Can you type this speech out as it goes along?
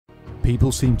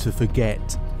People seem to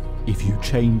forget, if you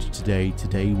change today,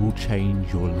 today will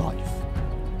change your life.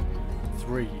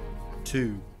 3,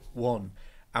 2, 1,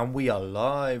 and we are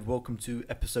live. Welcome to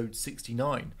episode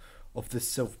 69 of the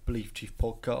Self-Belief Chief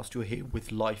podcast. You're here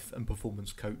with life and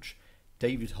performance coach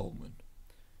David Hulman.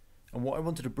 And what I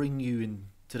wanted to bring you in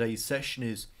today's session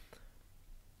is,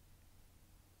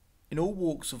 in all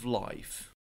walks of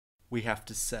life, we have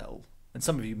to sell. And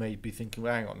some of you may be thinking,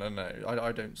 well, hang on, no,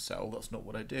 I don't sell. That's not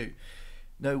what I do.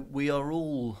 No, we are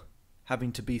all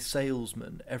having to be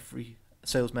salesmen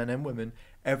and women,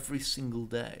 every single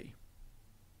day.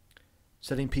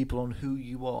 Selling people on who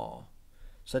you are,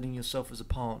 selling yourself as a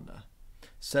partner,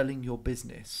 selling your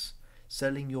business,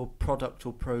 selling your product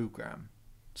or program,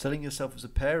 selling yourself as a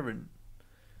parent,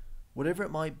 whatever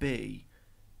it might be.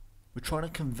 We're trying to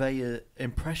convey an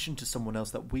impression to someone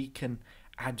else that we can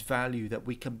add value, that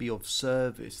we can be of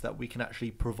service, that we can actually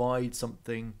provide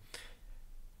something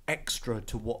extra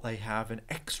to what they have and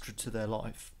extra to their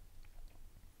life.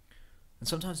 And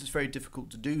sometimes it's very difficult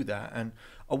to do that. And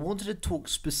I wanted to talk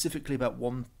specifically about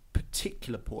one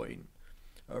particular point,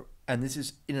 and this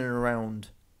is in and around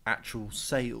actual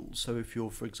sales. So if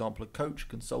you're, for example, a coach,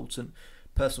 consultant,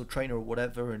 personal trainer or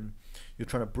whatever, and you're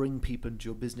trying to bring people into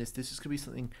your business, this is going to be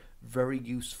something very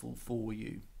useful for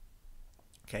you.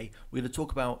 Okay, we're going to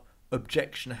talk about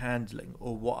objection handling,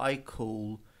 or what I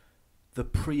call the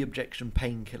pre-objection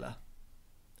painkiller.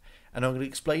 And I'm going to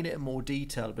explain it in more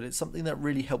detail, but it's something that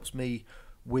really helps me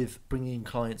with bringing in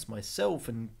clients myself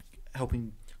and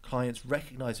helping clients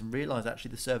recognize and realize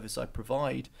actually the service I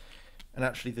provide and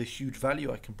actually the huge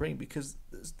value I can bring, because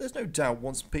there's no doubt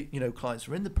once clients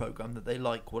are in the program that they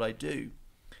like what I do.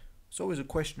 It's always a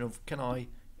question of, can I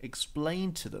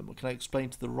explain to them, or can I explain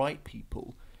to the right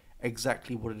people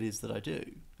exactly what it is that I do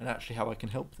and actually how I can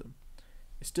help them.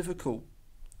 It's difficult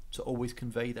to always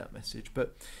convey that message,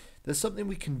 but there's something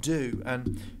we can do.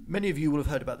 And many of you will have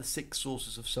heard about the 6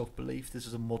 sources of self-belief. This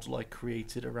is a model I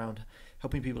created around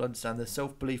helping people understand their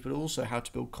self-belief, but also how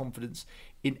to build confidence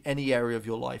in any area of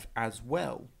your life as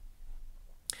well.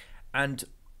 And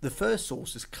the first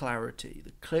source is clarity.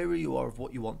 The clearer you are of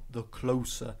what you want, the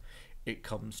closer it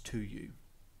comes to you.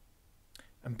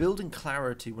 And building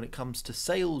clarity when it comes to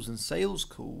sales and sales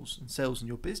calls and sales in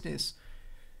your business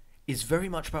is very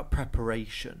much about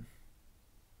preparation.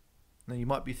 Now you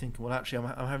might be thinking, well, actually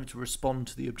I'm having to respond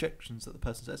to the objections that the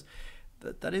person says.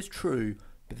 That is true,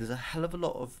 but there's a hell of a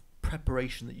lot of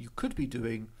preparation that you could be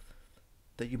doing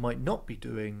that you might not be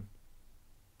doing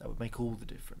that would make all the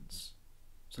difference.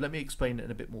 So let me explain it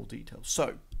in a bit more detail.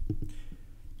 So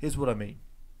here's what I mean.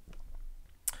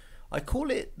 I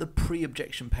call it the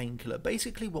pre-objection painkiller.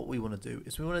 Basically what we want to do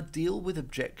is we want to deal with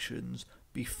objections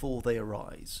before they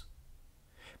arise.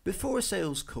 Before a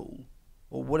sales call,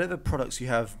 or whatever products you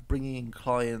have, bringing in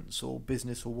clients or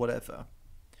business or whatever,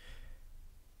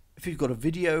 if you've got a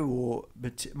video or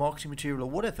marketing material or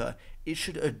whatever, it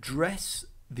should address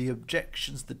the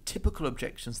objections, the typical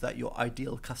objections that your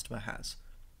ideal customer has.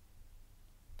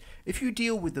 If you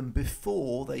deal with them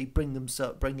before they bring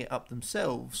it up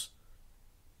themselves,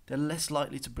 they're less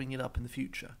likely to bring it up in the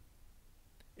future.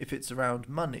 If it's around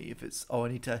money, if it's, I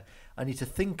need to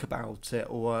think about it,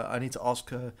 or I need to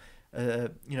ask I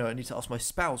need to ask my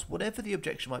spouse, whatever the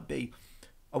objection might be,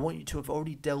 I want you to have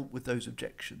already dealt with those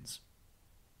objections,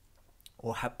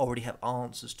 or already have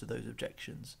answers to those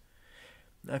objections.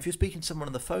 Now, if you're speaking to someone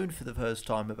on the phone for the first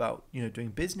time about doing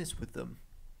business with them,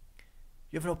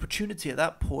 you have an opportunity at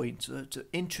that point to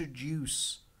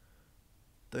introduce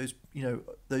those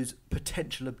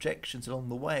potential objections along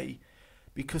the way,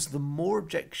 because the more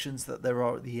objections that there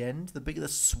are at the end, the bigger the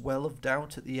swell of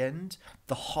doubt at the end,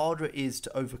 the harder it is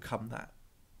to overcome that.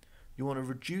 You want to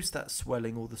reduce that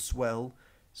swelling or the swell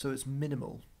so it's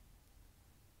minimal.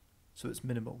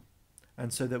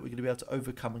 And so that we're going to be able to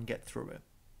overcome and get through it.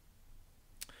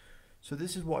 So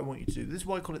this is what I want you to do. This is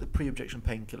why I call it the pre-objection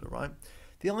painkiller, right?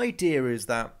 The idea is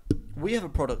that we have a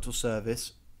product or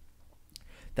service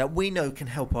that we know can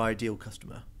help our ideal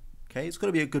customer. Okay, it's got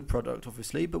to be a good product,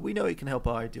 obviously, but we know it can help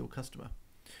our ideal customer.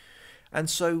 And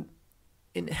so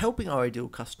in helping our ideal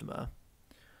customer,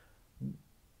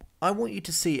 I want you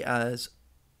to see it as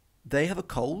they have a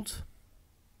cold,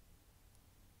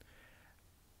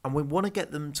 and we want to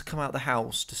get them to come out of the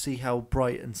house to see how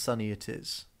bright and sunny it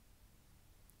is.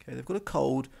 Okay, they've got a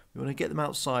cold, we want to get them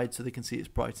outside so they can see it's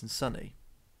bright and sunny.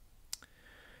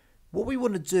 What we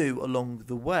want to do along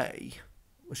the way,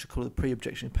 which I call the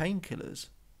pre-objection painkillers,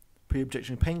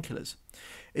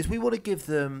 is we want to give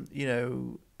them,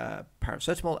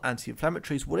 paracetamol,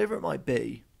 anti-inflammatories, whatever it might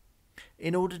be,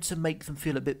 in order to make them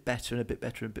feel a bit better and a bit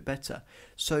better and a bit better.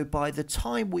 So by the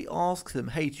time we ask them,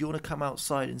 hey, do you want to come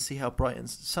outside and see how bright and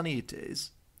sunny it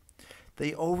is?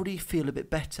 They already feel a bit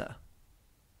better.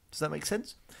 Does that make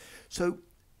sense? So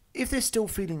if they're still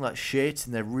feeling like shit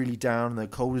and they're really down and their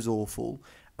cold is awful,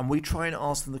 and we try and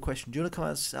ask them the question, do you want to come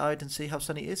outside and see how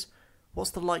sunny it is?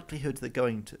 What's the likelihood they're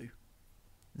going to?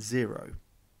 0.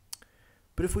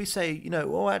 But if we say,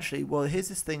 here's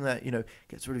this thing that,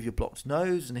 gets rid of your blocked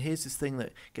nose, and here's this thing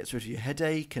that gets rid of your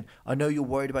headache, and I know you're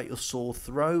worried about your sore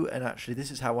throat, and actually this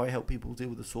is how I help people deal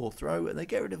with a sore throat, and they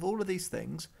get rid of all of these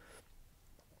things.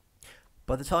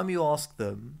 By the time you ask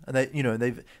them, and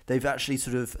they've actually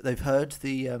they've heard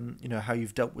the how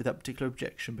you've dealt with that particular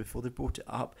objection before they brought it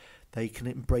up, they can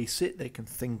embrace it, they can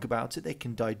think about it, they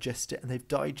can digest it, and they've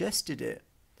digested it,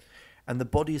 and the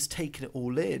body has taken it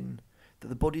all in. That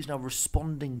the body is now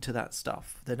responding to that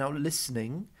stuff. They're now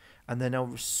listening, and they're now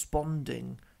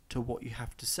responding to what you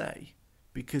have to say,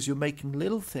 because you're making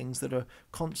little things that are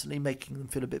constantly making them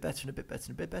feel a bit better and a bit better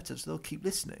and a bit better, so they'll keep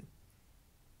listening.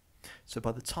 So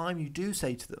by the time you do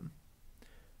say to them,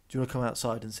 do you want to come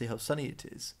outside and see how sunny it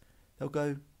is? They'll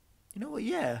go, you know what,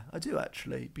 yeah, I do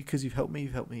actually, because you've helped me,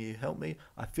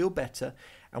 I feel better,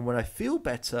 and when I feel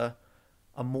better,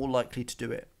 I'm more likely to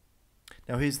do it.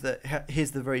 Now here's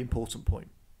the very important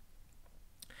point.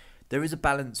 There is a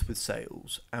balance with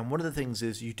sales, and one of the things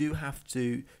is you have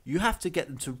to get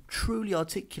them to truly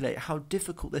articulate how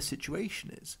difficult their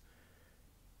situation is.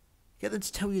 Get them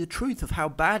to tell you the truth of how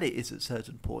bad it is at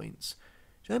certain points.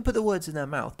 Don't put the words in their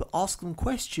mouth, but ask them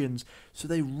questions so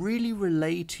they really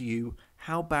relay to you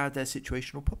how bad their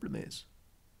situation or problem is.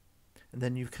 And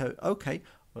then you go, okay,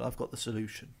 well, I've got the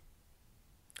solution.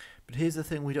 But here's the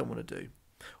thing we don't want to do.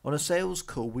 On a sales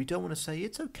call, we don't want to say,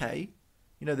 it's okay.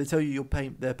 They tell you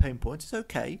their pain points. It's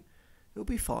okay. It'll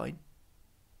be fine.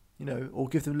 Or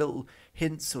give them little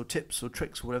hints or tips or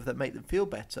tricks or whatever that make them feel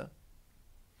better.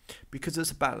 Because there's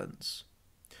a balance.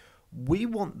 We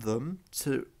want them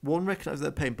to, recognize their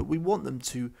pain, but we want them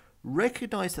to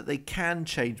recognize that they can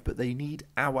change, but they need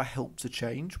our help to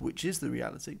change, which is the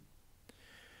reality.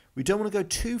 We don't want to go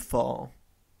too far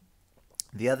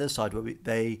the other side where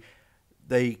they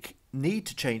need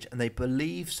to change and they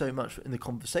believe so much in the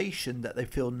conversation that they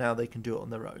feel now they can do it on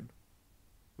their own,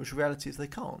 which the reality is they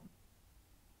can't.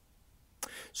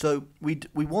 So we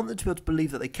want them to be able to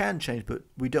believe that they can change, but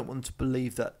we don't want them to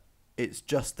believe that it's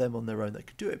just them on their own that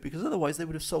can do it, because otherwise they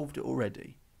would have solved it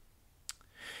already.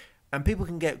 And people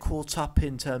can get caught up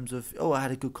in terms of, I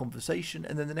had a good conversation,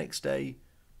 and then the next day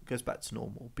it goes back to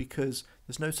normal, because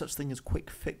there's no such thing as quick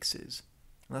fixes.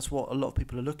 And that's what a lot of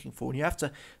people are looking for. And you have to,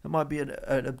 there might be an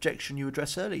objection you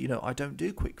address early. I don't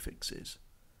do quick fixes.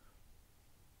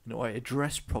 I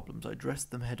address problems. I address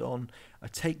them head on. I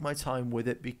take my time with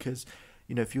it, because,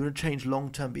 if you want to change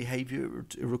long-term behavior,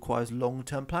 it requires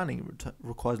long-term planning. It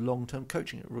requires long-term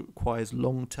coaching. It requires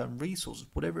long-term resources,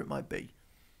 whatever it might be.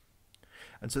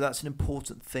 And so that's an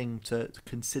important thing to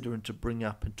consider and to bring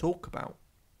up and talk about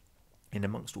in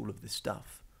amongst all of this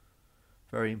stuff.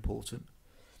 Very important.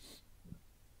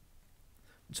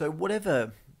 So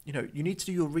whatever, you need to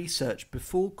do your research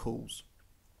before calls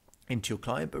into your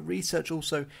client, but research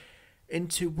also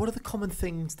into what are the common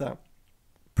things that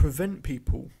prevent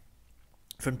people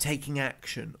from taking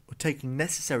action or taking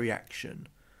necessary action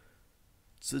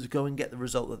so to go and get the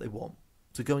result that they want,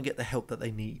 to go and get the help that they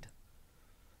need.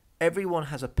 Everyone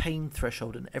has a pain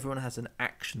threshold and everyone has an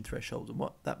action threshold. And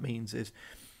what that means is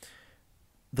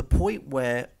the point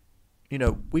where,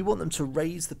 we want them to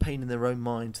raise the pain in their own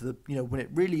mind to the, when it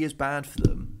really is bad for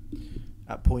them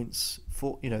at points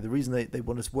for, the reason they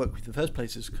want us to work with in the first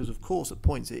place is because, of course, at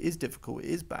points it is difficult, it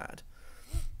is bad.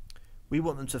 We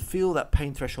want them to feel that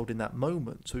pain threshold in that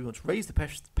moment. So we want to raise the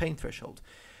pain threshold.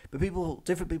 But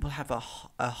different people have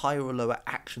a higher or lower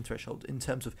action threshold in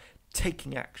terms of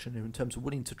taking action, in terms of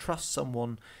willing to trust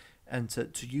someone and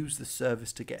to use the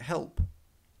service to get help.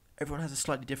 Everyone has a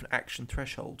slightly different action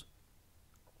threshold.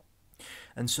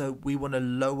 And so we want to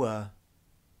lower,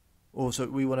 also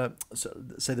we want to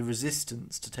say the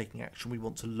resistance to taking action, we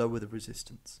want to lower the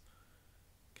resistance.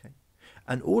 Okay,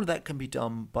 and all of that can be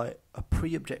done by a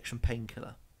pre-objection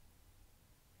painkiller.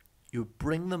 You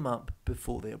bring them up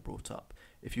before they are brought up.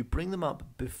 If you bring them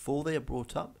up before they are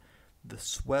brought up, the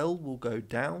swell will go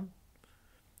down,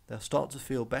 they'll start to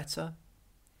feel better,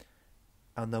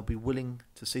 and they'll be willing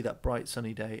to see that bright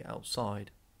sunny day outside.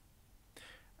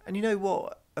 And you know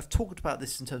what? I've talked about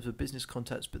this in terms of business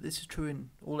context, but this is true in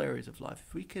all areas of life.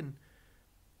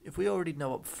 If we already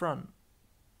know up front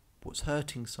what's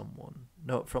hurting someone,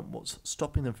 know up front what's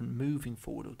stopping them from moving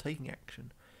forward or taking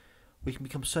action, we can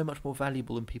become so much more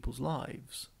valuable in people's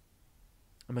lives.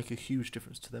 and make a huge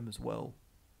difference to them as well.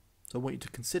 So I want you to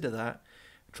consider that.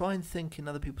 Try and think in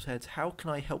other people's heads, how can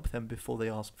I help them before they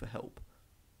ask for help?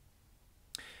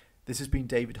 This has been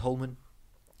David Hulman.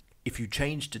 If you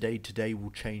change today, today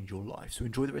will change your life. So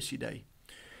enjoy the rest of your day.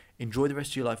 Enjoy the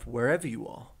rest of your life wherever you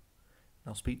are.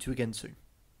 And I'll speak to you again soon.